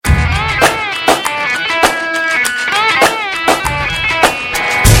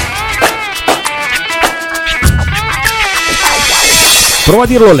Prova a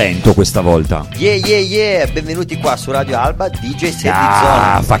dirlo lento questa volta. Yeah, benvenuti qua su Radio Alba, DJ Set Di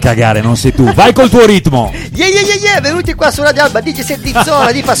Zona. Fa cagare, non sei tu. Vai col tuo ritmo. Yeah, benvenuti qua su Radio Alba, DJ Set Di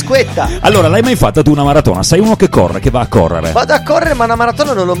Zona di Pasquetta. Allora, l'hai mai fatta tu una maratona? Sei uno che corre, che va a correre. Vado a correre, ma una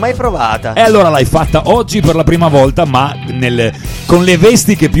maratona non l'ho mai provata. E allora l'hai fatta oggi per la prima volta, ma con le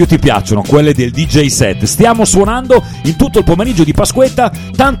vesti che più ti piacciono, quelle del DJ set. Stiamo suonando in tutto il pomeriggio di Pasquetta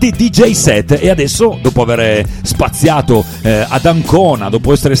tanti DJ set e adesso, dopo aver spaziato ad Ancona,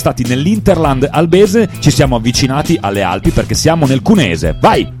 dopo essere stati nell'Interland albese, ci siamo avvicinati alle Alpi perché siamo nel Cunese.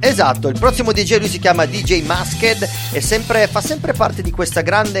 Vai! Esatto, il prossimo DJ, lui si chiama DJ Masked e fa sempre parte di questo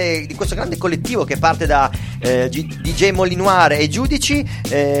grande collettivo che parte da DJ Molinoire e Giudici.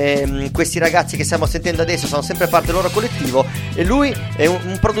 Questi ragazzi che stiamo sentendo adesso sono sempre parte del loro collettivo e lui è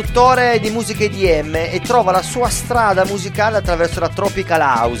un produttore di musica EDM e trova la sua strada musicale attraverso la Tropical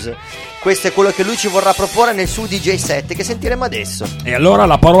House. Questo è quello che lui ci vorrà proporre nel suo DJ set che sentiremo adesso. E allora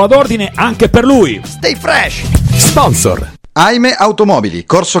la parola d'ordine anche per lui. Stay fresh! Sponsor Aime Automobili,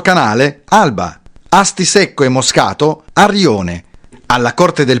 Corso Canale, Alba, Asti Secco e Moscato, Arrione, alla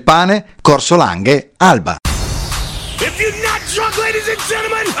Corte del Pane, Corso Langhe, Alba. If you're not drunk, ladies and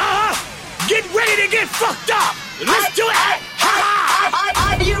gentlemen, get ready to get fucked up. Let's do it.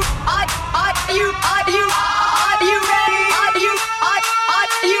 Are you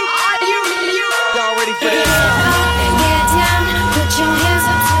y'all ready for this? Get down, put your hands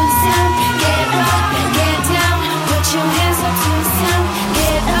up to the sound. Get up, get down, put your hands up to the sound.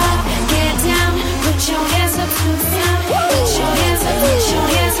 Get up, get down, put your hands up to the sound. Put your hands up, put your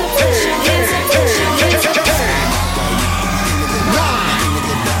hands up, put your hands up, put your hands up. 9,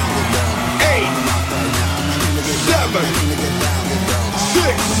 8, 7,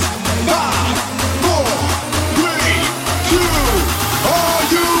 6, 5, 4, 3, 2. Are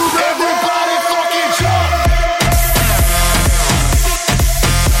you ready? Everybody fucking jump!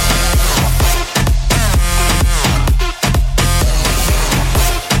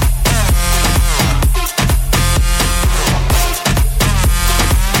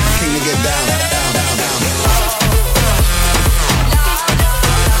 Can you get down, down, down, down?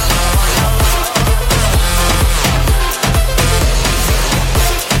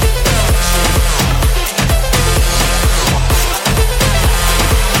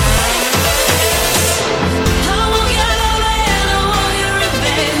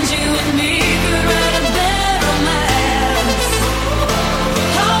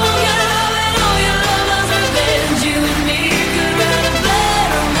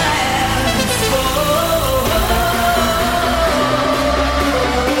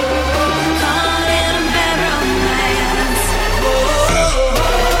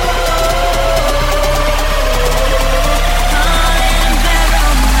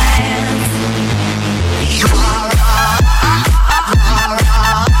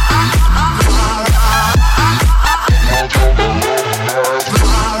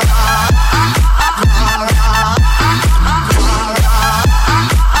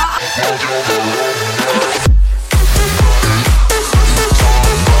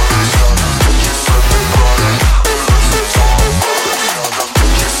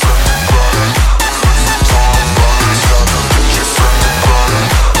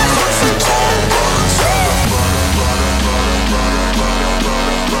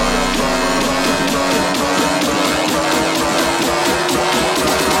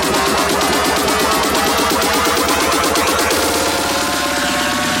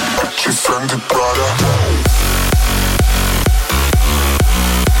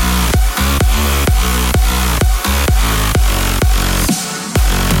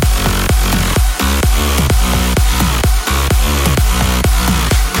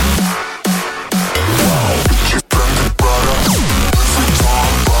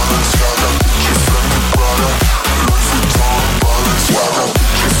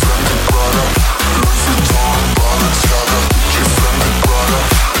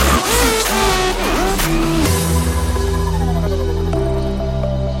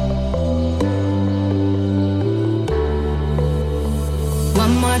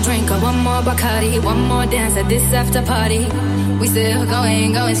 Bacardi, one more dance at this after party. We still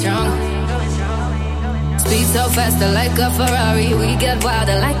going strong. Speed so faster like a Ferrari. We get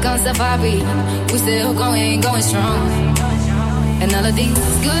wilder like on safari. We still going strong. And all of these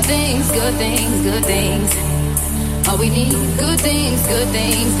good things, good things, good things. All we need, good things, good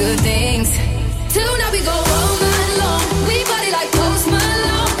things, good things. Till now we go all night long. We party like Post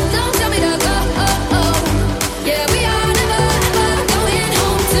Malone. Don't tell me to go. Yeah, we are never, ever going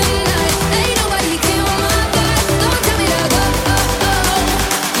home tonight. Ain't nobody kill my vibe. Don't tell me to go.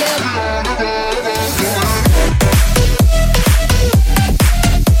 Yeah.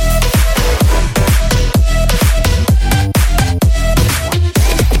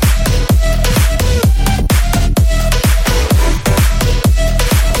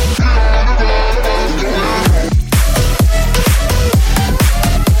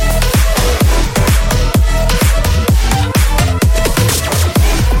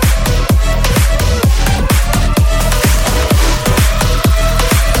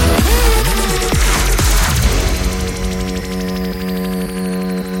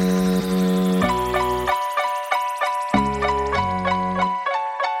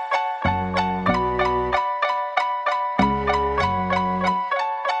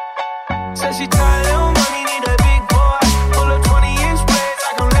 she tired, little money, need a big boy. Pull up 20-inch blades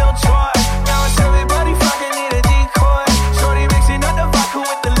like I'm Lil Troy. Now it's everybody fucking need a decoy. Shorty mixing up the vodka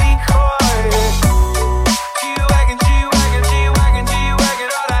with the liquor. G-Wagon, G-Wagon, G-Wagon, G-Wagon.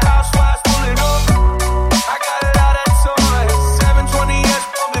 All the housewives pulling up. I got a lot of toys.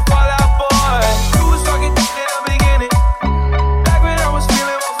 720S, probably Fallout Boy. You was talking in the beginning. Back when I was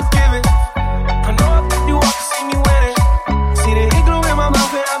feeling unforgiving. I know I think you want to see me winning. See the igloo in my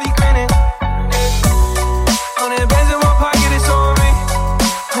mouth and I be grinning. On that Benz in my pocket, it's on me.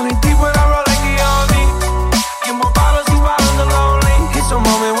 Honey deep when I roll like the army. Get more bottles, these bottles are lonely. It's a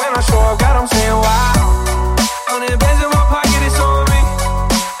moment when I show up, God, I'm saying wow. On that Benz in my pocket, it's on me.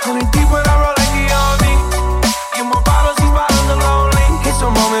 Honey deep when I roll like the army. Get more bottles, these bottles are lonely. It's a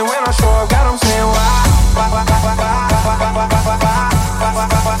moment when I show up, God, I'm saying wow.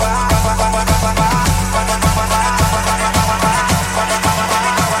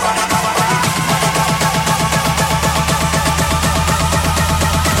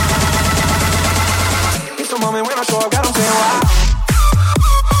 It's a moment when I show up, God, I'm saying wow.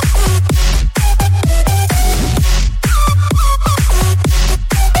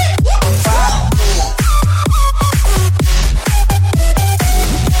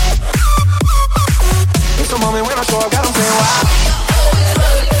 It's a moment when I show up, God, I'm saying wow.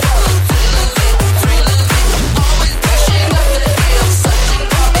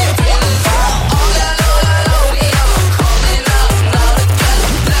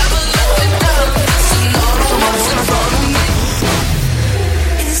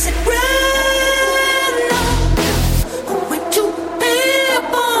 Is it random? When two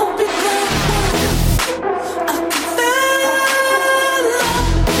people become one, I can feel love.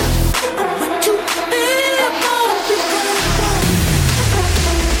 When two people become one.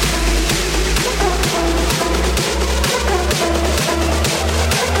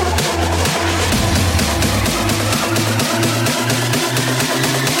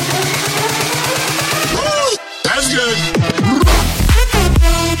 That's good.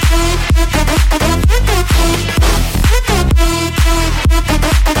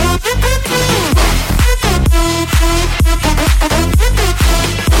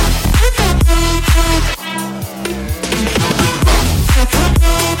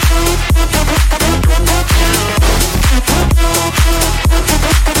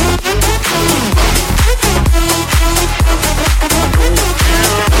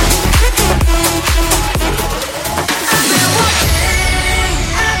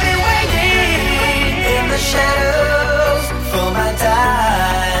 I've been waiting in the shadows for my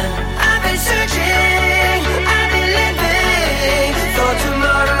time. I've been searching, I've been living for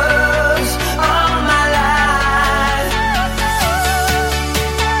tomorrows all my life.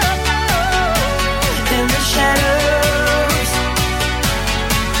 In the shadows,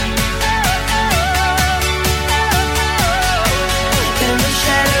 in the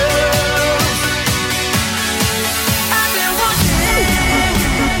shadows, I've been watching.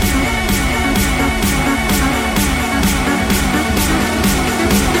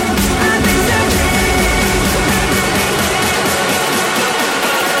 I've been searching.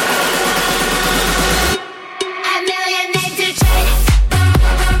 A million names to chase.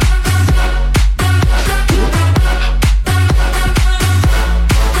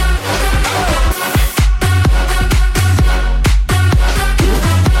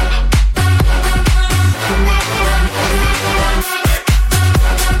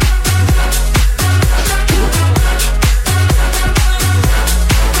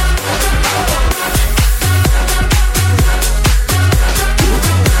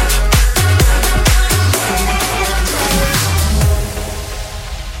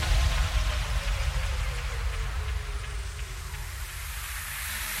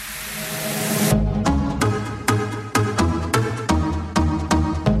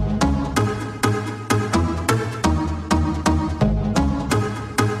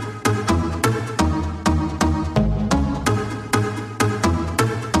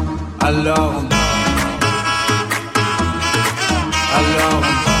 Alors, alors,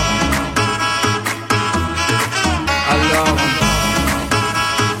 alors,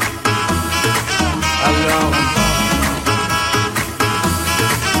 alors,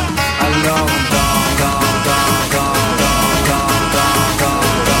 alors,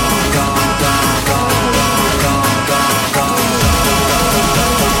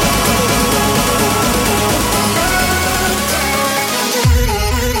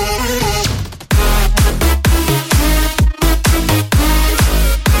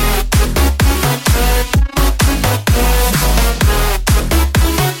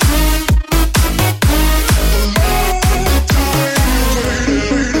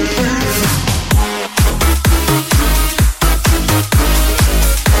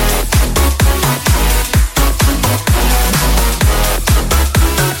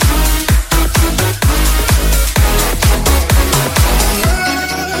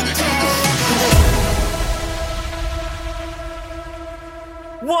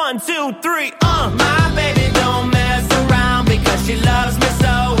 1, 2, 3, My baby don't mess around because she loves me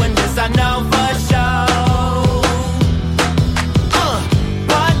so, and this I know for sure.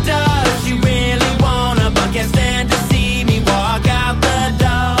 But does she really wanna, but can't stand to see me walk out the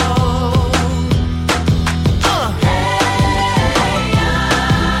door?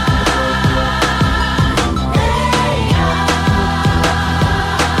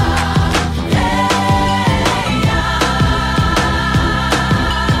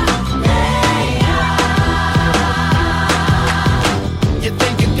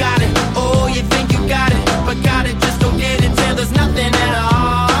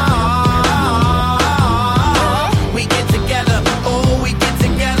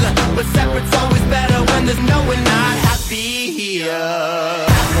 No, we're not happy here.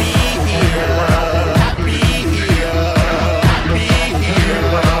 Happy here. Happy here. Happy here. Happy here.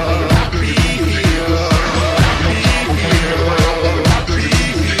 Happy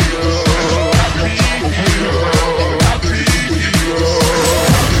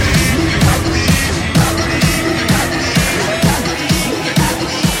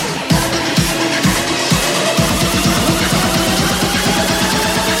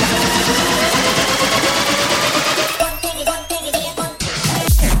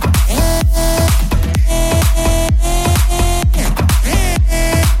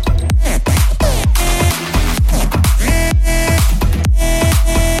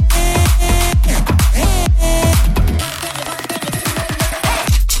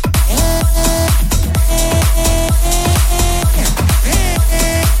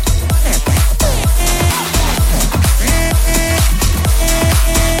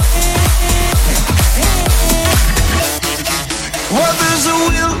Well, there's a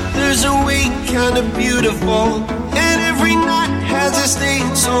will, there's a way, kinda beautiful. And every night has a state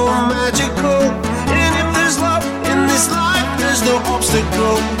so magical. And if there's love in this life, there's no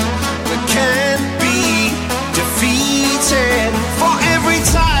obstacle that can't be defeated. For every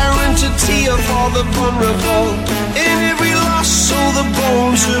tyrant, a tear for the vulnerable. In every loss, all the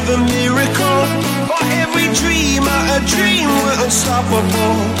bones of a miracle. For every dreamer, a dream we're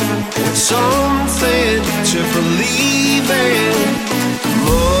unstoppable. With something to believe in.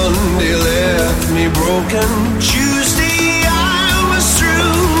 Monday left me broken. Tuesday I was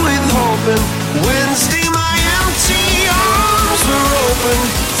through with hoping. Wednesday my empty arms were open.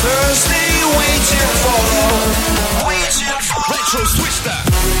 Thursday waiting for love. Waiting for retro switch that.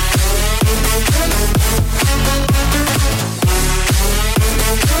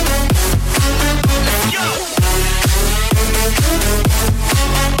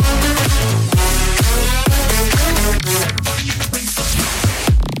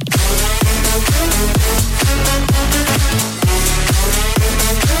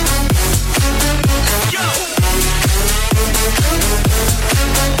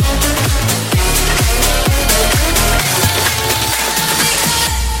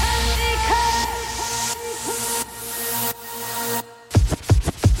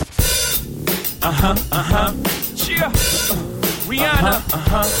 Yeah. Rihanna.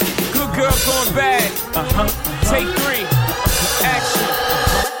 Good girl going bad. Take 3. Action.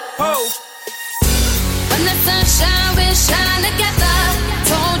 Ho. When the sunshine will shine together.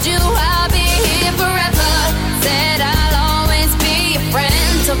 Told you I'll be here forever. Said I'll always be your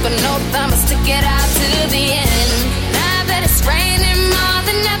friend. Took an oath, I'ma stick it out to the end. Now that it's raining more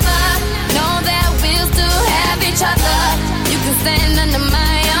than ever, know that we'll still have each other. You can stand under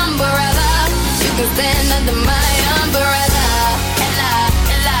my umbrella. You can stand under my umbrella. Ella,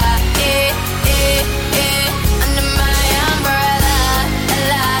 Ella, eh, eh, eh. Under my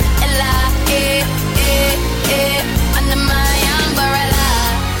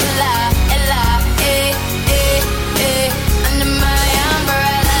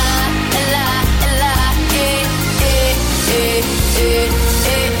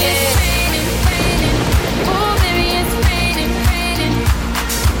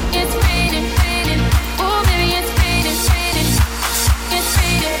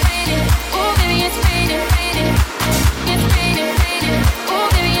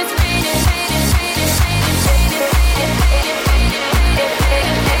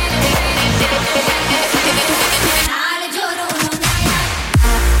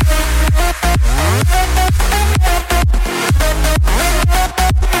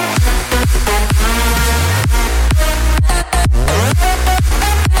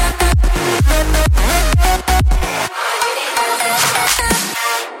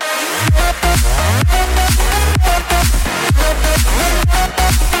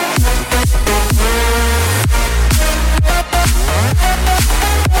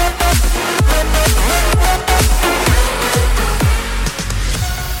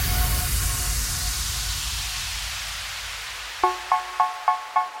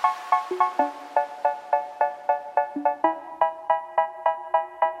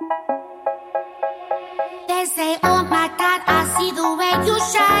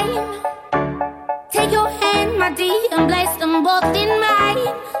mine. Take your hand, my dear, and place them both in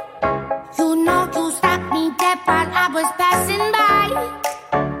mine. You know you stopped me dead while I was passing by.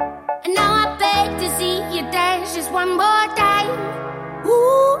 And now I beg to see you dance just one more time.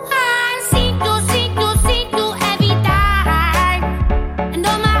 Ooh, I see you every time. And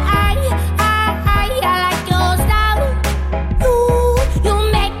oh my, I like your style. You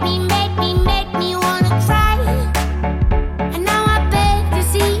make me wanna try. And now I beg to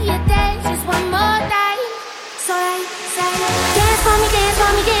see you dance just one more time. So I say, dance for me, dance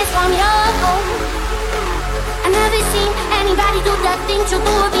for me, dance for me, oh, oh. I've never seen anybody do the things you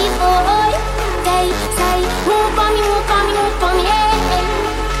do before. They say, move for me, move for me, move for me, hey, hey.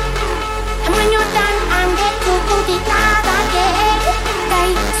 And when you're done, I'm there to do the job again. They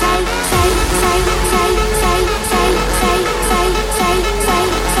say, say, say, say, say, say, say, say, say, say,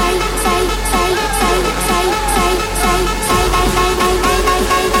 say, say, say, say, say, say, say,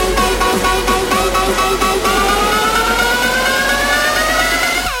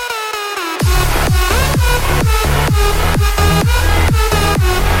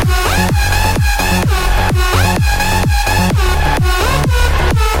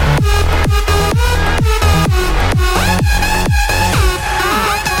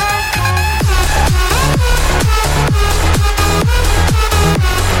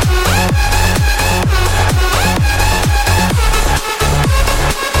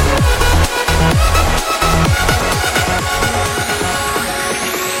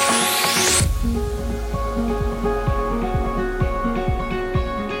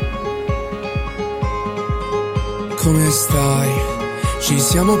 Come stai? Ci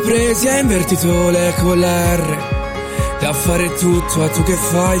siamo presi, hai invertito le con l'R. Da fare tutto, a tu che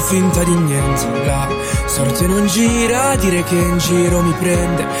fai finta di niente. La sorte non gira, a dire che in giro mi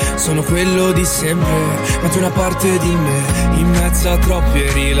prende. Sono quello di sempre, ma tu una parte di me. In mezzo a troppi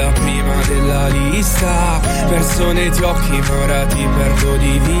eri la prima della lista. Perso nei tuoi occhi, ma ora ti perdo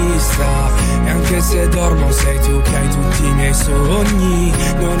di vista. E anche se dormo sei tu che hai tutti i miei sogni.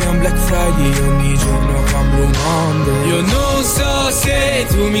 Non è un Black Friday, ogni giorno fa un Blue Monday. Io non so se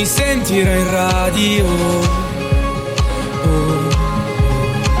tu mi sentirai in radio.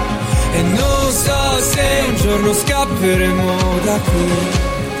 E non so se un giorno scapperemo da qui.